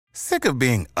Sick of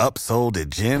being upsold at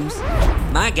gyms?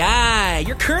 My guy,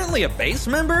 you're currently a base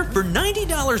member? For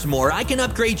 $90 more, I can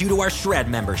upgrade you to our Shred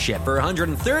membership. For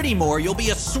 $130 more, you'll be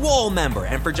a Swole member.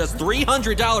 And for just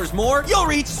 $300 more, you'll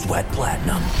reach Sweat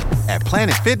Platinum. At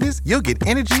Planet Fitness, you'll get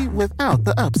energy without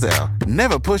the upsell.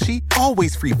 Never pushy,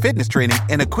 always free fitness training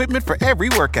and equipment for every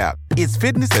workout. It's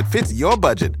fitness that fits your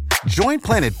budget. Join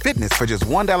Planet Fitness for just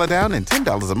 $1 down and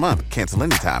 $10 a month. Cancel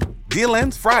anytime. Deal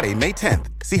ends Friday, May 10th.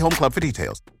 See Home Club for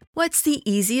details. What's the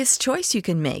easiest choice you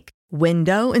can make?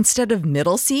 Window instead of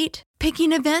middle seat?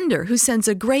 Picking a vendor who sends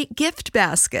a great gift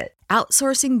basket?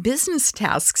 Outsourcing business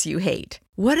tasks you hate?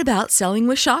 What about selling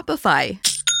with Shopify?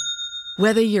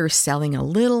 Whether you're selling a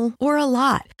little or a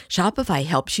lot, Shopify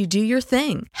helps you do your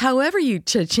thing, however you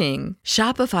cha-ching.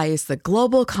 Shopify is the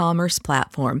global commerce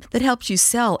platform that helps you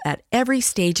sell at every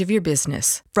stage of your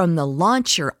business. From the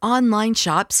launch your online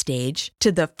shop stage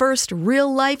to the first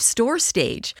real-life store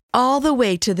stage, all the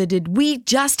way to the did we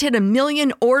just hit 1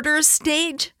 million orders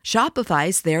stage.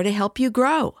 Shopify's there to help you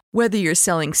grow. Whether you're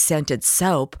selling scented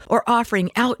soap or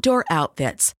offering outdoor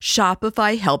outfits,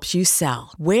 Shopify helps you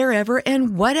sell. Wherever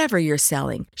and whatever you're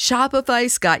selling,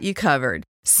 Shopify's got you covered.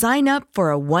 Sign up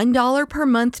for a $1 per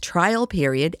month trial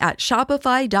period at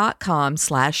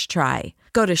shopify.com/try.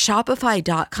 Go to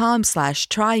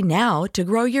shopify.com/try now to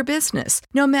grow your business,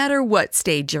 no matter what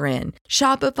stage you're in.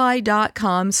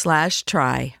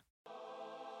 Shopify.com/try.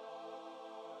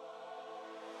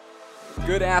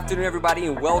 Good afternoon, everybody,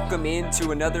 and welcome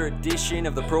into another edition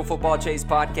of the Pro Football Chase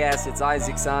podcast. It's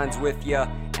Isaac Signs with you,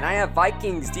 and I have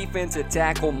Vikings defensive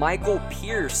tackle Michael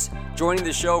Pierce joining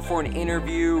the show for an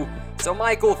interview. So,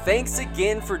 Michael, thanks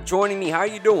again for joining me. How are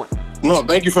you doing? No,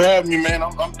 thank you for having me, man.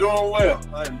 I'm doing well.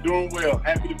 I'm doing well.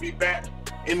 Happy to be back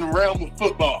in the realm of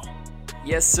football.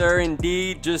 Yes, sir,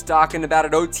 indeed. Just talking about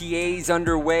it. OTAs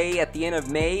underway at the end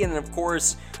of May, and then, of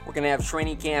course, we're going to have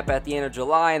training camp at the end of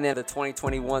July, and then the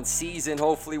 2021 season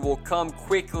hopefully will come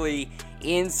quickly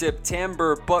in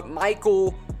September. But,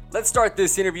 Michael, let's start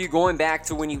this interview going back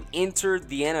to when you entered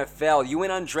the NFL. You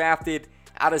went undrafted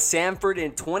out of Samford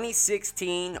in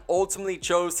 2016, ultimately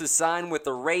chose to sign with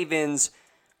the Ravens.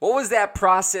 What was that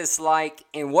process like,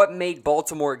 and what made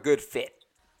Baltimore a good fit?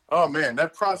 Oh, man,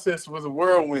 that process was a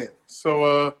whirlwind.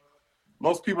 So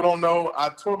most people don't know, I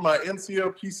tore my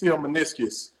MCL, PCL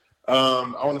meniscus.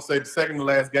 I want to say the second to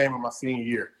last game of my senior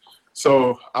year.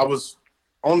 So I was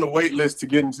on the wait list to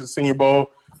get into the Senior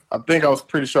Bowl. I think I was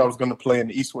pretty sure I was going to play in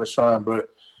the East-West Shrine, but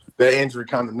that injury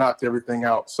kind of knocked everything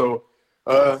out. So,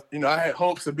 I had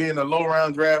hopes of being a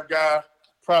low-round draft guy,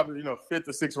 probably, 5th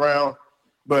or 6th round.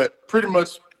 But pretty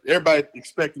much everybody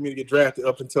expected me to get drafted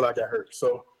up until I got hurt.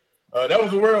 So that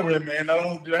was a whirlwind, man. Not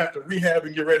only did I have to rehab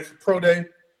and get ready for pro day,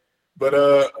 but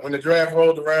when the draft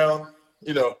rolled around,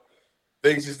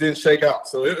 things just didn't shake out.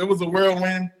 So it was a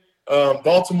whirlwind.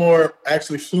 Baltimore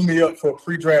actually flew me up for a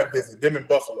pre-draft visit, them in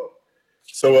Buffalo.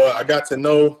 So I got to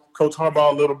know Coach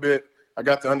Harbaugh a little bit. I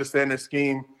got to understand their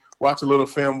scheme, watch a little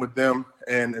film with them,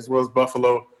 and as well as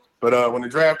Buffalo. But when the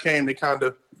draft came, they kind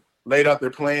of laid out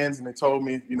their plans, and they told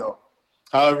me,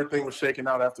 how everything was shaking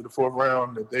out after the 4th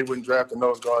round, that they wouldn't draft a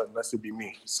nose guard unless it be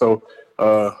me. So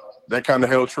that kind of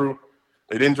held true.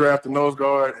 They didn't draft the nose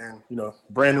guard, and,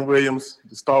 Brandon Williams,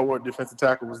 the stalwart defensive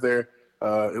tackle, was there.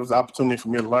 It was an opportunity for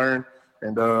me to learn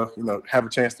and, have a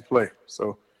chance to play.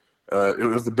 So it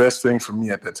was the best thing for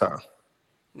me at that time.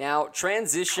 Now,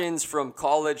 transitions from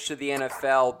college to the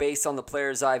NFL, based on the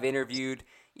players I've interviewed,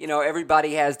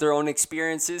 everybody has their own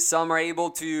experiences. Some are able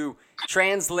to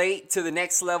translate to the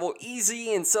next level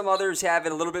easy, and some others have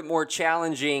it a little bit more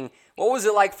challenging. What was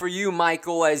it like for you,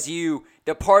 Michael, as you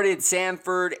departed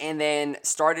Samford and then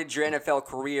started your NFL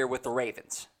career with the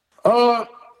Ravens? To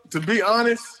be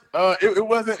honest,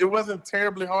 it wasn't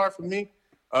terribly hard for me.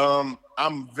 I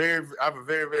have a very,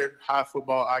 very high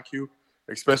football IQ,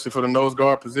 especially for the nose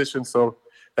guard position. So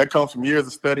that comes from years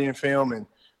of studying film and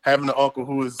having an uncle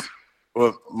who is,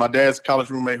 my dad's college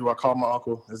roommate, who I call my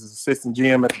uncle, is his assistant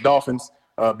GM at the Dolphins,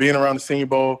 being around the Senior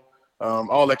Bowl,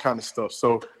 all that kind of stuff.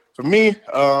 So for me,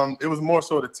 it was more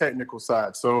so the technical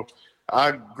side. So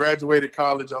I graduated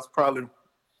college. I was probably,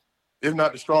 if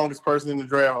not the strongest person in the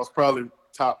draft, I was probably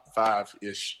top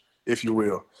 5-ish, if you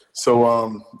will.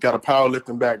 So got a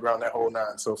powerlifting background, that whole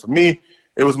nine. So for me,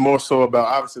 it was more so about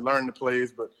obviously learning the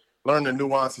plays, but learning the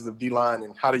nuances of D-line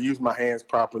and how to use my hands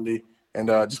properly and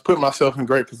just put myself in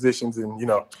great positions. And,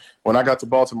 when I got to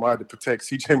Baltimore, I had to protect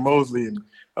C.J. Mosley and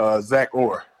Zach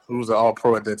Orr, who was an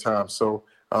all-pro at that time. So,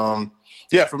 for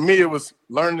me, it was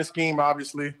learning the scheme,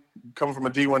 obviously. Coming from a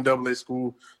D1 AA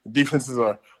school, the defenses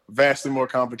are vastly more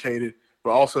complicated.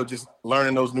 but also just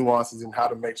learning those nuances and how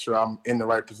to make sure I'm in the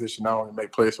right position, not only to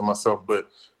make plays for myself, but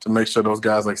to make sure those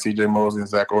guys like C.J. Mosley and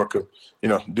Zach Orr,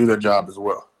 do their job as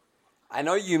well. I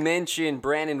know you mentioned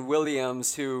Brandon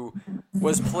Williams, who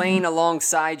was playing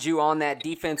alongside you on that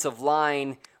defensive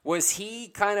line. Was he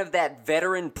kind of that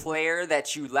veteran player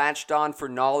that you latched on for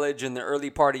knowledge in the early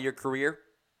part of your career?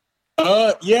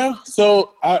 Yeah.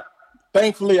 So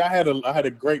thankfully I had a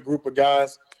great group of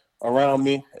guys around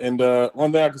me, and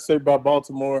one thing I can say about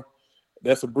Baltimore,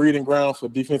 that's a breeding ground for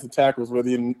defensive tackles, whether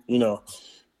matter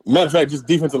of fact, just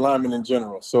defensive linemen in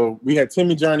general. So we had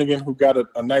Timmy Jernigan, who got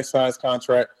a nice size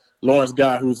contract. Lawrence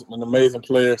Guy, who's an amazing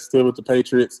player, still with the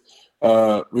Patriots.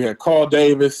 We had Carl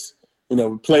Davis.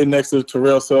 We played next to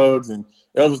Terrell Suggs, and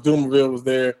Elvis Dumerville was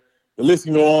there. The list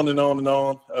can go on and on and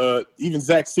on. Even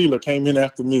Zach Sealer came in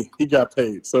after me. He got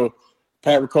paid. So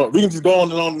Pat Ricard, we can just go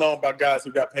on and on about guys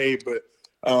who got paid. But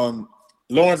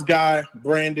Lawrence Guy,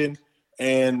 Brandon,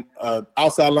 and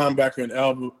outside linebacker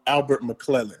and Albert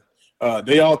McClellan,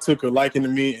 they all took a liking to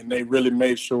me, and they really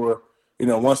made sure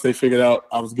once they figured out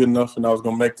I was good enough and I was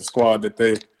going to make the squad, that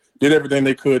they did everything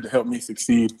they could to help me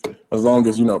succeed, as long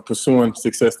as, pursuing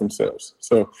success themselves.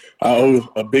 So I owe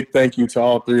a big thank you to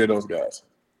all three of those guys.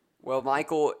 Well,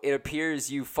 Michael, it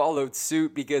appears you followed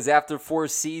suit, because after 4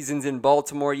 seasons in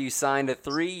Baltimore, you signed a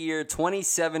 3-year,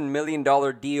 $27 million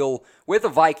deal with the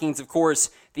Vikings. Of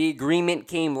course, the agreement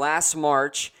came last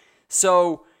March.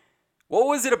 So what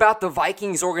was it about the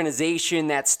Vikings organization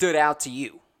that stood out to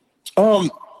you?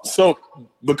 So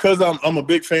because I'm a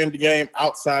big fan of the game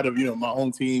outside of, my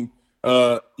own team,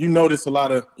 you notice a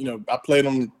lot of, I played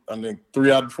them, I think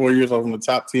 3 out of 4 years I was in the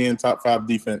top 10, top 5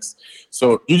 defense.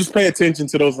 So you just pay attention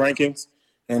to those rankings.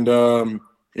 And,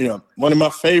 one of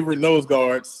my favorite nose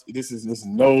guards, this is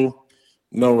no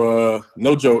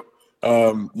joke,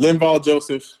 Linval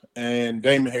Joseph and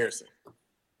Damon Harrison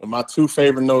are my 2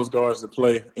 favorite nose guards to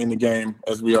play in the game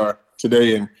as we are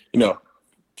today. And,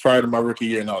 prior to my rookie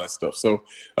year and all that stuff. So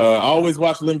I always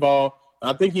watch Linval.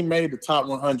 I think he made the top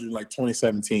 100 in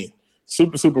 2017.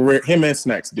 Super rare. Him and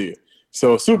Snacks did.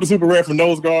 So super rare for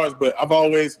nose guards, but I've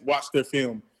always watched their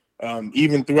film.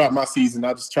 Even throughout my season,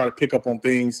 I just try to pick up on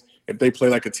things if they play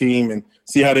like a team and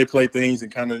see how they play things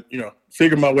and kind of,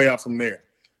 figure my way out from there.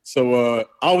 So I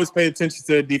always pay attention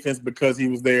to their defense because he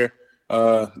was there.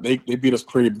 They beat us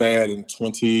pretty bad in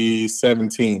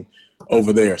 2017.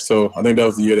 Over there. So I think that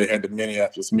was the year they had the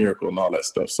Minneapolis Miracle and all that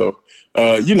stuff. So,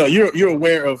 you're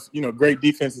aware of, great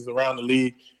defenses around the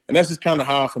league. And that's just kind of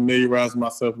how I familiarized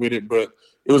myself with it. But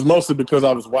it was mostly because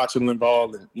I was watching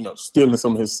Linval and, stealing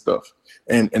some of his stuff.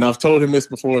 And I've told him this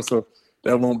before, so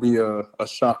that won't be a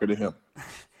shocker to him.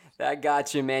 That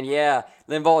got you, man. Yeah.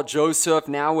 Linval Joseph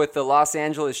now with the Los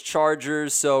Angeles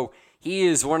Chargers. So he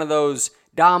is one of those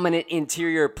dominant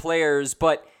interior players.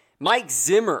 But Mike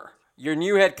Zimmer, your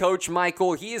new head coach,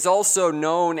 Michael, he is also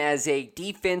known as a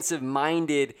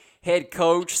defensive-minded head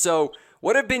coach. So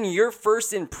what have been your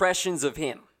first impressions of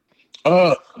him?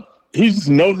 He's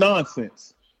no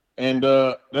nonsense. And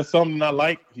that's something I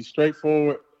like. He's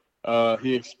straightforward.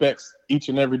 He expects each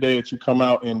and every day that you come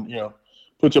out and,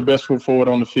 put your best foot forward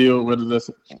on the field, whether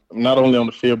that's not only on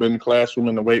the field, but in the classroom,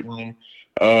 in the weight room.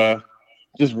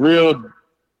 Just real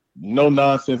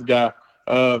no-nonsense guy.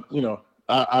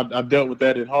 I dealt with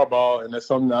that in hardball, and that's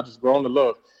something I just grown to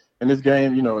love. In this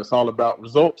game, it's all about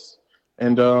results,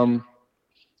 and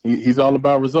he's all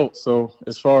about results. So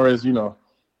as far as, the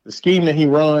scheme that he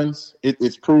runs,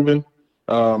 it's proven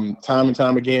time and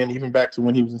time again, even back to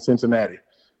when he was in Cincinnati.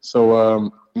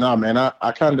 So, man,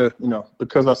 I kind of,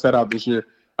 because I set out this year,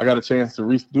 I got a chance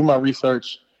to do my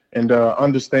research and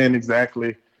understand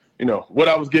exactly, what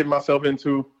I was getting myself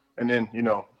into, and then,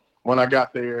 when I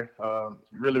got there,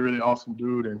 really, really awesome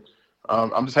dude. And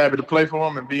I'm just happy to play for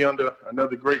him and be under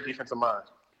another great defensive mind.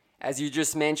 As you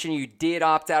just mentioned, you did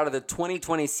opt out of the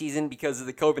 2020 season because of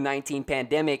the COVID-19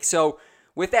 pandemic. So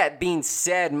with that being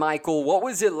said, Michael, what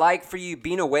was it like for you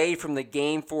being away from the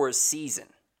game for a season?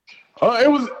 It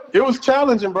was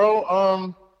challenging,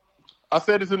 bro. I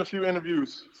said this in a few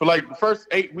interviews. For the first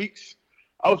 8 weeks,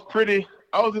 I was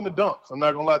in the dumps. I'm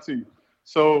not going to lie to you.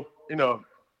 So,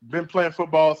 been playing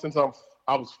football since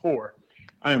I was 4.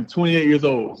 I am 28 years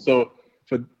old. So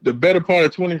for the better part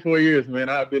of 24 years, man,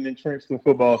 I've been entrenched in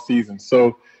football season.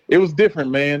 So it was different,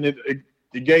 man.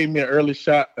 It gave me an early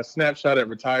shot, a snapshot at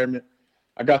retirement.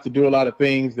 I got to do a lot of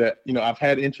things that, I've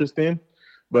had interest in,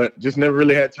 but just never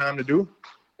really had time to do.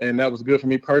 And that was good for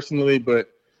me personally.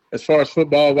 But as far as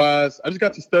football-wise, I just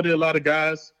got to study a lot of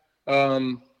guys,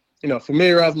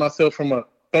 familiarize myself from a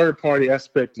third-party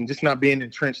aspect and just not being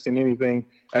entrenched in anything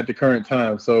at the current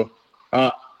time. So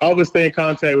I I always stay in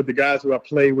contact with the guys who I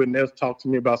play with, and they'll talk to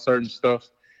me about certain stuff.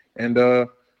 And I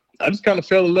just kind of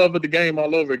fell in love with the game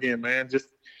all over again, man. Just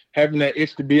having that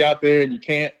itch to be out there, and you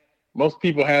can't. Most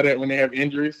people have that when they have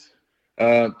injuries.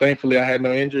 Thankfully, I had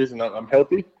no injuries, and I'm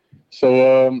healthy.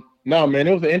 So, no, man,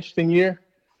 it was an interesting year.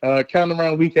 Counting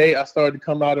around week 8, I started to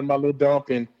come out of my little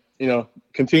dump and,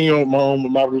 continue on my own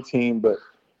with my routine. But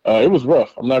it was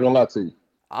rough. I'm not going to lie to you.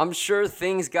 I'm sure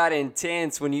things got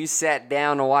intense when you sat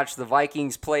down to watch the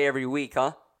Vikings play every week,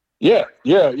 huh? Yeah,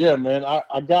 man.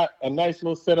 I got a nice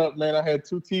little setup, man. I had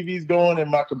 2 TVs going and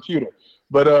my computer.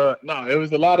 But, no, it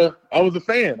was I was a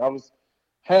fan.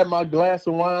 Had my glass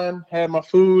of wine, had my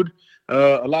food,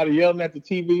 a lot of yelling at the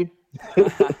TV,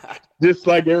 just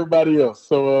like everybody else.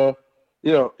 So,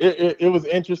 it was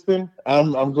interesting.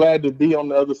 I'm glad to be on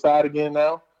the other side again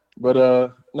now. But,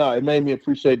 no, it made me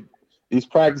appreciate these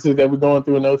practices that we're going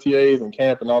through in OTAs and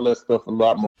camp and all that stuff a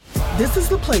lot more. This is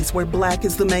the place where Black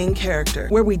is the main character,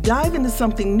 where we dive into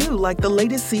something new like the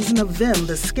latest season of Them,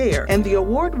 The Scare, and the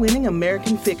award-winning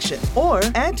American Fiction. Or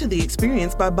add to the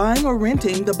experience by buying or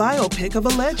renting the biopic of a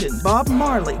legend, Bob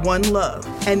Marley, One Love.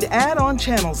 And add on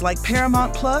channels like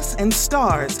Paramount Plus and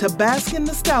Stars to bask in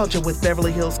nostalgia with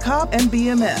Beverly Hills Cop and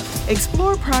BMF.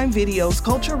 Explore Prime Video's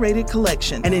culture-rated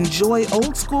collection and enjoy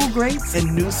old school greats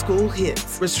and new school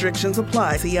hits. Restrictions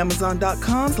apply. See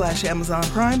Amazon.com/Amazon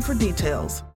Prime for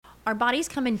details. Our bodies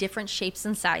come in different shapes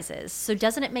and sizes, so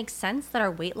doesn't it make sense that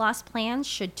our weight loss plans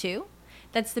should too?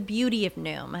 That's the beauty of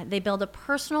Noom. They build a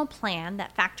personal plan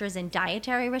that factors in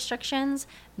dietary restrictions,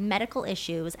 medical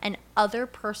issues, and other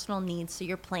personal needs so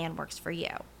your plan works for you.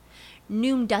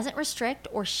 Noom doesn't restrict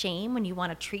or shame when you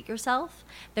want to treat yourself.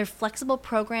 Their flexible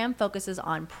program focuses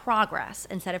on progress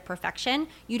instead of perfection.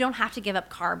 You don't have to give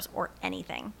up carbs or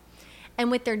anything. And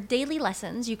with their daily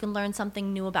lessons, you can learn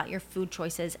something new about your food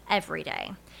choices every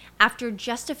day. After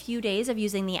just a few days of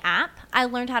using the app, I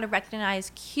learned how to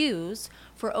recognize cues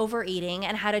for overeating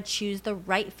and how to choose the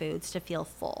right foods to feel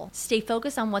full. Stay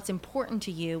focused on what's important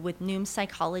to you with Noom's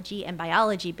psychology and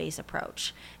biology-based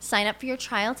approach. Sign up for your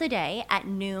trial today at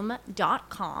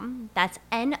Noom.com. That's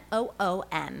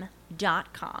Noom.com.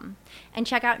 And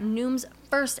check out Noom's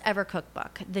first ever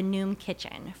cookbook, The Noom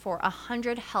Kitchen, for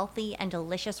 100 healthy and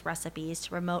delicious recipes to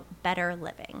promote better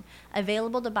living.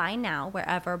 Available to buy now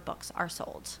wherever books are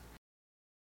sold.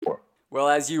 Well,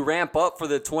 as you ramp up for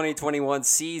the 2021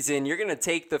 season, you're going to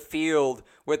take the field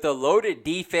with a loaded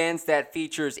defense that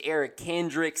features Eric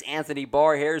Kendricks, Anthony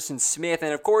Barr, Harrison Smith,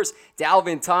 and of course,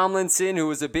 Dalvin Tomlinson, who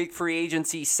was a big free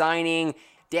agency signing,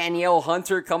 Danielle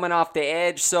Hunter coming off the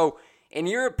edge. So, in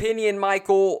your opinion,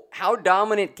 Michael, how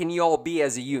dominant can you all be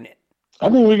as a unit? I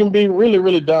think we can be really,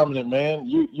 really dominant, man.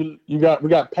 We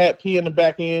got Pat P in the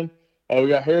back end. We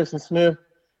got Harrison Smith.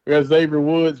 We got Xavier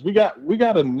Woods. We got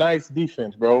a nice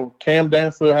defense, bro. Cam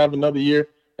Dancer will have another year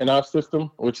in our system,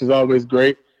 which is always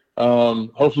great.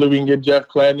 Hopefully we can get Jeff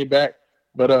Gladney back.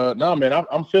 But no, man,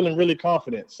 I'm feeling really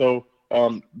confident. So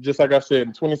just like I said,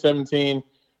 in 2017,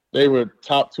 they were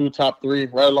top 2, top 3,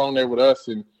 right along there with us,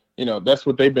 and that's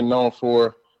what they've been known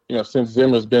for. Since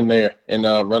Zimmer's been there and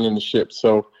running the ship.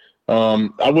 So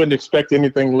I wouldn't expect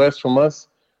anything less from us.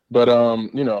 But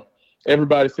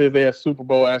everybody says they have Super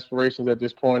Bowl aspirations at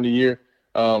this point in the year.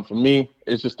 For me,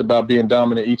 it's just about being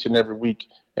dominant each and every week.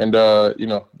 And,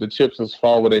 the chips will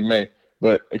fall where they may.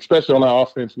 But especially on our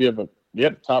offense, we had the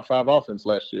top 5 offense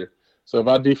last year. So if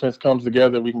our defense comes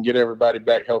together, we can get everybody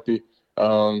back healthy.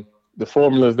 The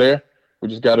formula is there. We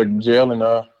just got to gel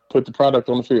and put the product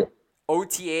on the field.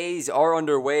 OTAs are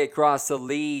underway across the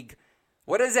league.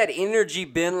 What has that energy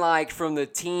been like from the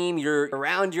team? You're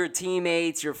around your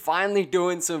teammates. You're finally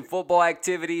doing some football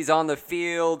activities on the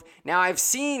field. Now, I've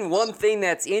seen one thing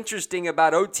that's interesting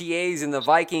about OTAs and the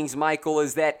Vikings, Michael,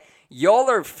 is that y'all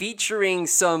are featuring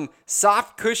some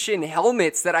soft cushion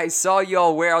helmets that I saw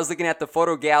y'all wear. I was looking at the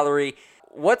photo gallery.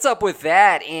 What's up with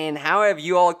that, and how have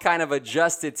you all kind of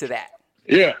adjusted to that?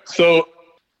 Yeah, so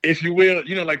if you will,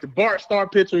 like the Bart Starr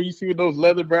picture, you see those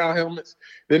leather brown helmets.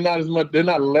 They're not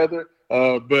leather.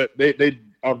 But they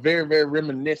are very, very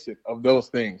reminiscent of those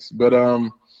things. But,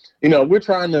 we're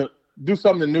trying to do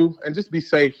something new and just be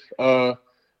safe.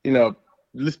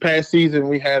 This past season,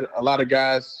 we had a lot of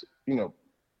guys,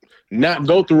 not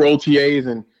go through OTAs.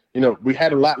 And, we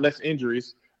had a lot less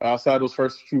injuries outside those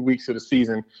first few weeks of the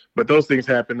season. But those things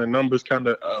happened. The numbers kind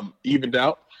of evened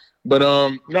out. But,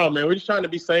 no, man, we're just trying to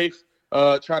be safe,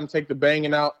 trying to take the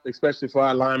banging out, especially for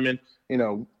our linemen.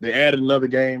 They added another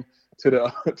game to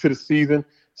the season,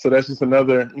 so that's just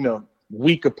another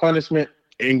week of punishment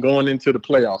and going into the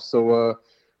playoffs. So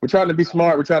we're trying to be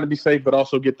smart. We're trying to be safe, but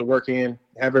also get the work in,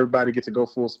 have everybody get to go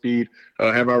full speed,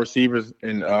 have our receivers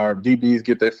and our DBs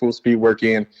get their full speed work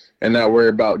in, and not worry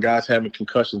about guys having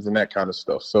concussions and that kind of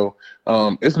stuff. So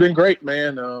it's been great,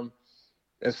 man.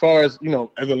 As far as,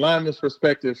 as a lineman's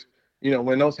perspective,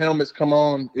 when those helmets come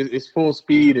on, it's full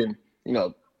speed and,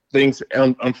 things,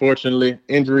 unfortunately,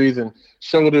 injuries and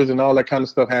shoulders and all that kind of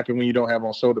stuff happen when you don't have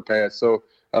on shoulder pads. So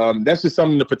that's just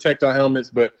something to protect our helmets,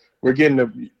 but we're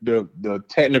getting the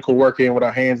technical work in with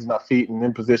our hands and our feet and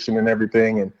in position and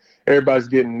everything, and everybody's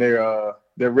getting their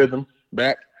rhythm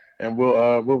back, and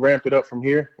we'll ramp it up from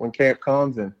here when camp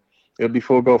comes, and it'll be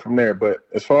full go from there. But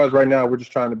as far as right now, we're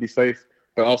just trying to be safe,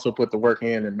 but also put the work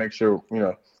in and make sure,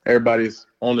 everybody's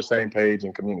on the same page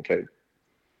and communicating.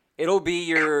 It'll be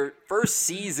your first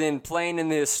season playing in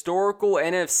the historical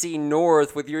NFC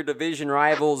North with your division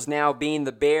rivals now being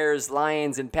the Bears,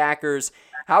 Lions, and Packers.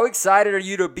 How excited are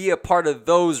you to be a part of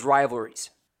those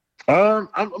rivalries?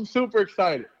 I'm super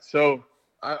excited. So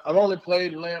I've only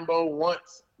played Lambeau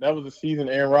once. That was the season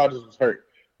Aaron Rodgers was hurt.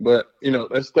 But,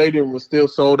 that stadium was still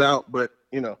sold out. But,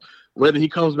 whether he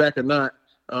comes back or not,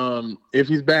 if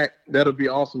he's back, that'll be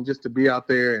awesome just to be out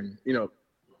there and,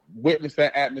 witness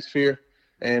that atmosphere.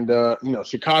 And,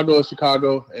 Chicago is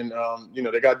Chicago. And,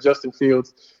 they got Justin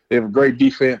Fields. They have a great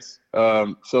defense.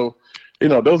 So,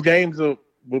 those games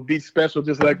will be special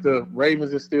just like the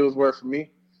Ravens and Steelers were for me.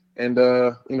 And,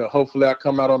 hopefully I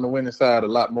come out on the winning side a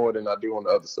lot more than I do on the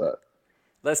other side.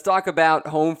 Let's talk about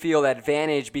home field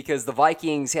advantage because the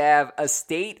Vikings have a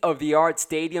state-of-the-art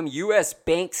stadium, US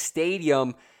Bank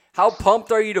Stadium. How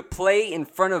pumped are you to play in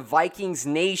front of Vikings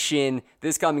Nation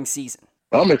this coming season?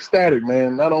 I'm ecstatic,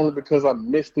 man, not only because I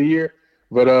missed the year,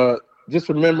 but just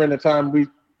remembering the time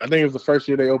I think it was the first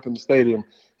year they opened the stadium,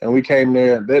 and we came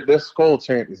there. Their skull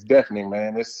chant is deafening,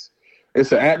 man. It's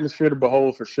an atmosphere to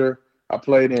behold for sure. I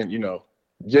played in,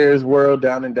 Jerry's World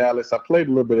down in Dallas. I played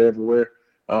a little bit everywhere.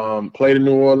 Played in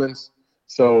New Orleans.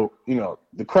 So,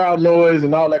 the crowd noise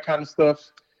and all that kind of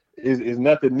stuff is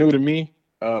nothing new to me.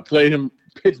 Played in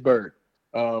Pittsburgh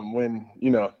when,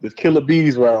 the killer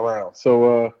bees were around.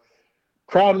 So,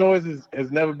 crowd noise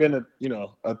has never been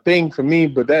a thing for me,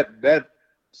 but that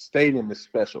stadium is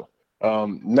special.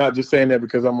 Not just saying that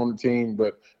because I'm on the team,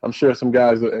 but I'm sure some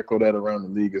guys will echo that around the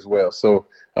league as well. So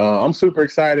I'm super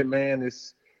excited, man.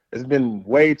 It's been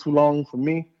way too long for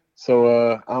me,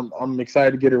 so I'm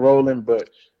excited to get it rolling. But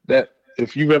that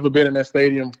if you've ever been in that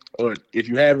stadium, or if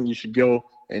you haven't, you should go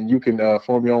and you can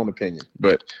form your own opinion.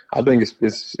 But I think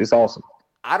it's awesome.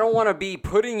 I don't want to be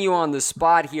putting you on the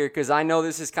spot here because I know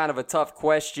this is kind of a tough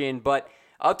question, but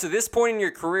up to this point in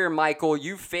your career, Michael,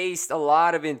 you faced a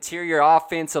lot of interior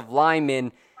offensive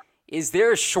linemen. Is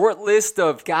there a short list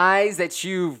of guys that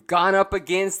you've gone up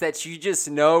against that you just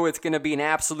know it's going to be an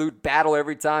absolute battle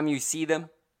every time you see them?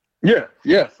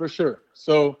 Yeah, for sure.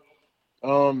 So,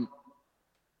 the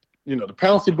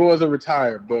Pouncey boys are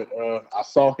retired, but I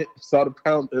saw the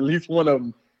Pounce, at least one of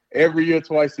them every year,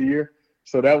 twice a year.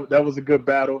 So that was a good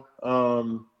battle.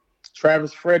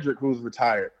 Travis Frederick, who's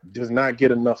retired, does not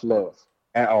get enough love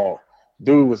at all.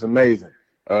 Dude was amazing.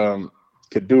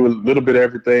 Could do a little bit of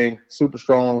everything. Super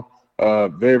strong.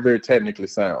 Very, very technically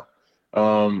sound.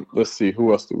 Let's see.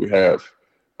 Who else do we have?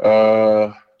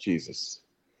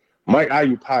 Mike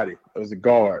Ayupati was a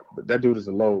guard, but that dude is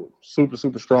a load. Super,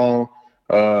 super strong.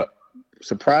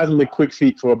 Surprisingly quick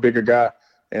feet for a bigger guy.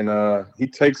 And he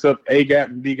takes up A gap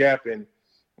and B gap, and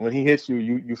when he hits you,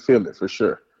 you feel it for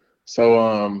sure.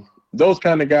 So those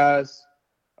kind of guys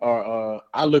are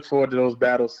I look forward to those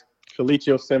battles.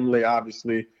 Kalichio Simile,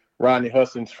 obviously. Rodney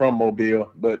Hudson's from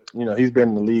Mobile, but, he's been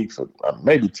in the league for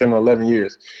maybe 10 or 11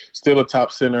 years. Still a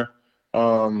top center.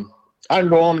 I can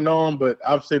go on and on, but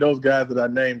I'll say those guys that I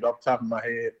named off the top of my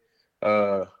head,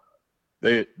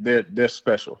 they're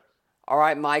special. All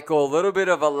right, Michael, a little bit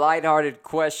of a lighthearted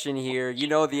question here. The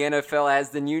NFL has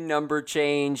the new number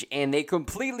change, and they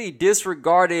completely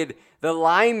disregarded the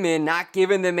linemen, not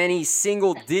giving them any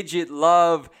single-digit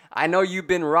love. I know you've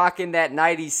been rocking that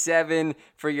 97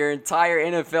 for your entire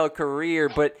NFL career,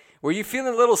 but were you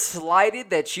feeling a little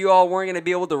slighted that you all weren't going to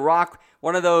be able to rock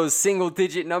one of those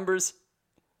single-digit numbers?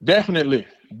 Definitely.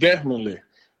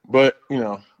 But,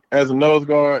 as a nose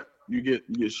guard, you get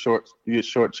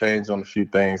short change on a few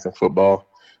things in football,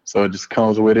 so it just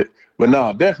comes with it. But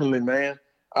no, definitely, man.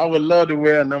 I would love to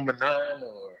wear a number 9,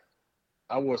 or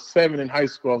I wore 7 in high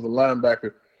school as a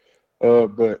linebacker.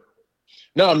 But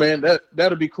no, man,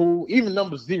 that'll be cool. Even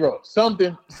number 0, some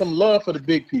love for the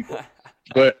big people.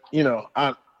 But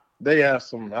they have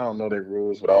some, I don't know their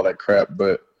rules with all that crap.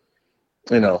 But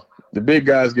the big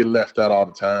guys get left out all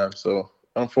the time. So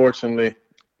unfortunately,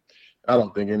 I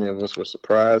don't think any of us were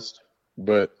surprised,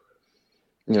 but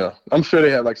I'm sure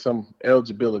they have like some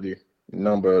eligibility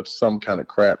number of some kind of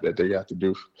crap that they have to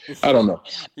do. I don't know.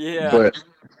 Yeah. But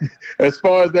as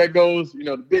far as that goes,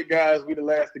 the big guys, we the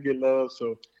last to get love,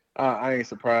 so I ain't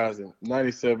surprised. And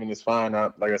 97 is fine.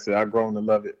 Like I said, I've grown to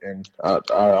love it, and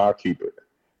I'll keep it.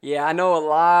 Yeah, I know a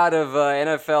lot of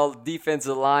NFL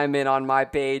defensive linemen on my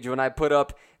page. When I put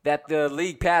up that the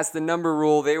league passed the number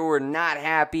rule, they were not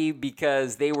happy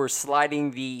because they were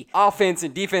sliding the offense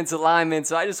and defensive linemen.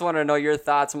 So I just want to know your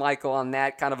thoughts, Michael, on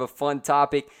that kind of a fun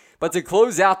topic. But to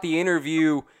close out the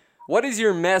interview, what is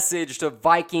your message to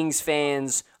Vikings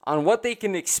fans on what they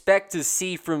can expect to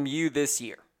see from you this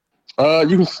year?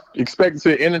 You can expect to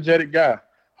see an energetic guy,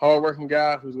 hardworking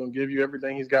guy who's going to give you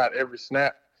everything he's got every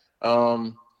snap.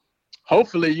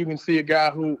 Hopefully you can see a guy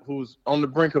who's on the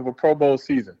brink of a Pro Bowl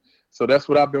season. So that's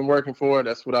what I've been working for.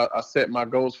 That's what I set my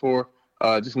goals for.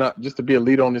 Just to be a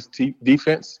leader on this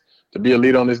defense, to be a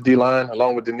leader on this D-line,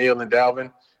 along with Danielle and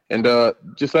Dalvin, and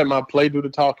just let my play do the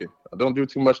talking. I don't do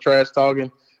too much trash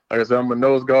talking. Like I said, I'm a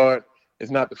nose guard.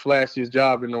 It's not the flashiest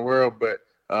job in the world, but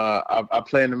I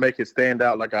plan to make it stand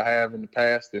out like I have in the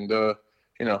past, and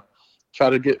try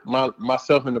to get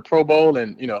myself in the Pro Bowl,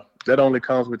 and that only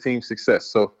comes with team success.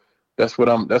 So that's what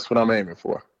I'm aiming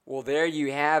for. Well, there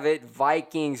you have it,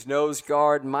 Vikings nose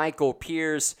guard Michael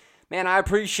Pierce. Man, I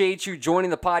appreciate you joining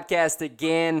the podcast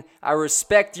again. I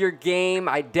respect your game.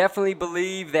 I definitely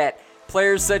believe that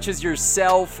players such as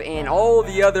yourself and all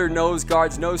the other nose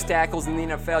guards, nose tackles in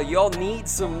the NFL, y'all need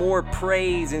some more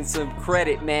praise and some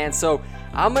credit, man. So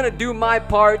I'm going to do my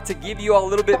part to give you all a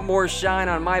little bit more shine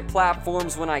on my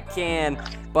platforms when I can.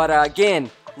 But again,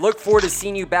 look forward to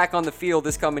seeing you back on the field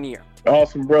this coming year.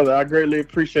 Awesome, brother. I greatly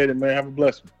appreciate it, man. Have a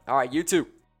blessed one. All right, you too.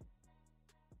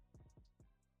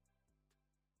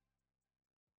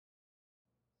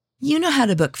 You know how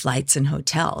to book flights and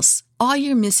hotels. All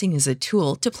you're missing is a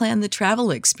tool to plan the travel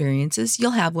experiences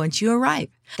you'll have once you arrive.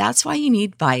 That's why you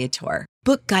need Viator.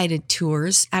 Book guided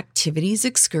tours, activities,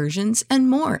 excursions, and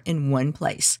more in one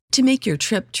place to make your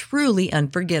trip truly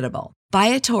unforgettable.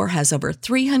 Viator has over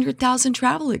 300,000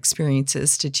 travel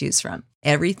experiences to choose from.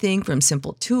 Everything from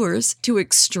simple tours to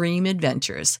extreme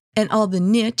adventures and all the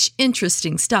niche,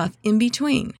 interesting stuff in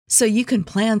between. So you can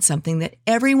plan something that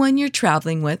everyone you're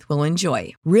traveling with will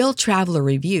enjoy. Real traveler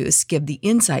reviews give the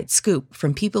inside scoop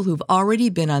from people who've already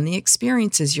been on the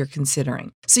experiences you're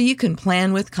considering. So you can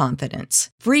plan with confidence.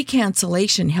 Free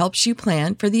cancellation helps you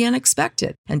plan for the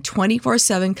unexpected. And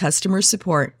 24/7 customer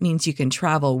support means you can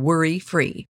travel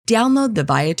worry-free. Download the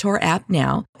Viator app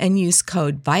now and use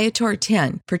code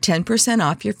Viator10 for 10%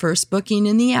 off your first booking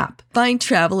in the app. Find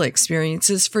travel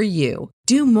experiences for you.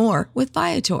 Do more with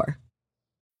Viator.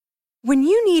 When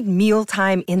you need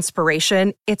mealtime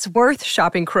inspiration, it's worth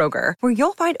shopping Kroger, where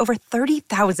you'll find over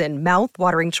 30,000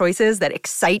 mouth-watering choices that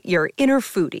excite your inner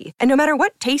foodie. And no matter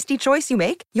what tasty choice you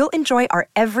make, you'll enjoy our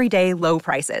everyday low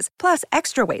prices, plus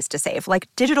extra ways to save, like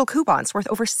digital coupons worth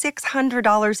over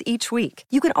 $600 each week.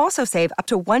 You can also save up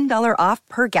to $1 off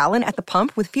per gallon at the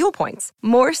pump with fuel points.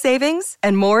 More savings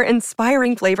and more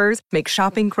inspiring flavors make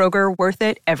shopping Kroger worth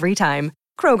it every time.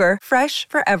 Kroger, fresh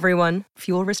for everyone.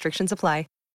 Fuel restrictions apply.